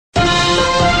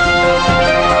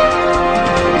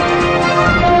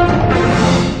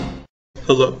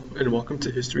Hello, and welcome to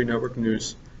History Network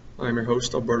News. I am your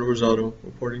host, Alberto Rosado,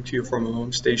 reporting to you from a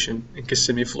home station in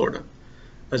Kissimmee, Florida.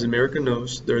 As America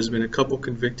knows, there has been a couple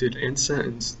convicted and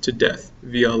sentenced to death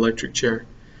via electric chair,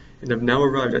 and have now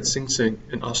arrived at Sing Sing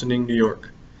in Ossining, New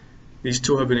York. These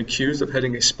two have been accused of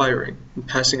heading a spy ring and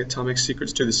passing atomic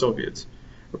secrets to the Soviets.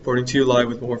 Reporting to you live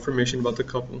with more information about the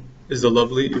couple is the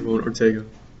lovely Yvonne Ortega.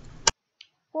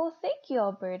 Well, thank you,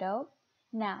 Alberto.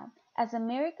 Now, as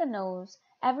America knows,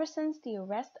 ever since the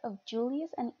arrest of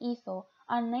Julius and Ethel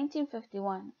in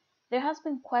 1951, there has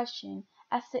been question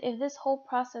as to if this whole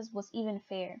process was even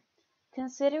fair.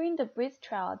 Considering the brief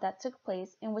trial that took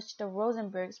place in which the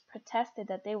Rosenbergs protested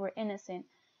that they were innocent,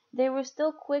 they were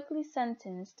still quickly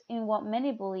sentenced in what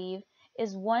many believe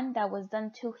is one that was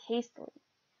done too hastily.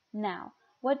 Now,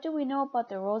 what do we know about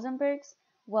the Rosenbergs?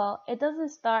 Well, it doesn't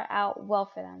start out well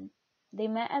for them. They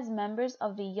met as members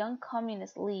of the Young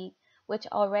Communist League, which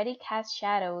already cast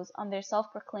shadows on their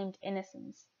self-proclaimed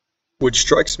innocence. Which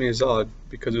strikes me as odd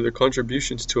because of their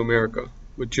contributions to America,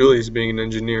 with Julius being an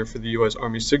engineer for the U.S.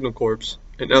 Army Signal Corps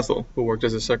and Ethel, who worked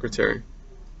as a secretary.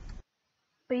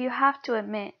 But you have to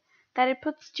admit that it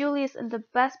puts Julius in the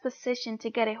best position to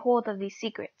get a hold of these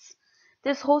secrets.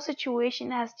 This whole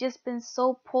situation has just been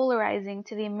so polarizing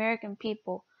to the American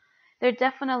people. There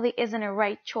definitely isn't a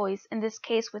right choice in this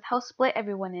case with how split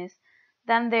everyone is.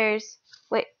 Then there's...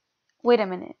 Wait a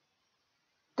minute.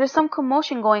 There's some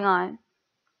commotion going on.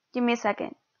 Give me a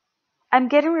second. I'm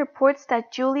getting reports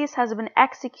that Julius has been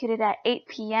executed at 8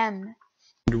 p.m.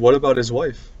 And what about his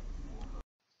wife?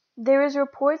 There is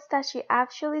reports that she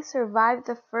actually survived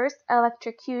the first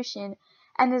electrocution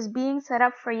and is being set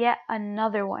up for yet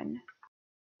another one.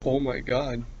 Oh my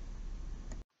God.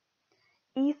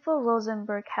 Ethel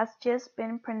Rosenberg has just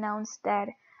been pronounced dead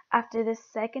after the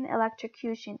second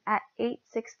electrocution at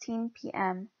 8:16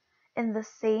 p.m. in the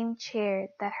same chair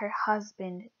that her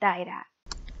husband died at.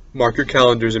 Mark your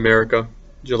calendars, America.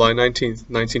 July 19th,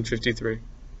 1953.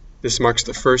 This marks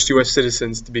the first U.S.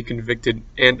 citizens to be convicted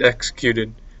and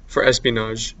executed for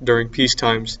espionage during peace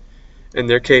times, and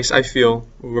their case, I feel,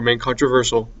 will remain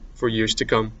controversial for years to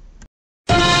come.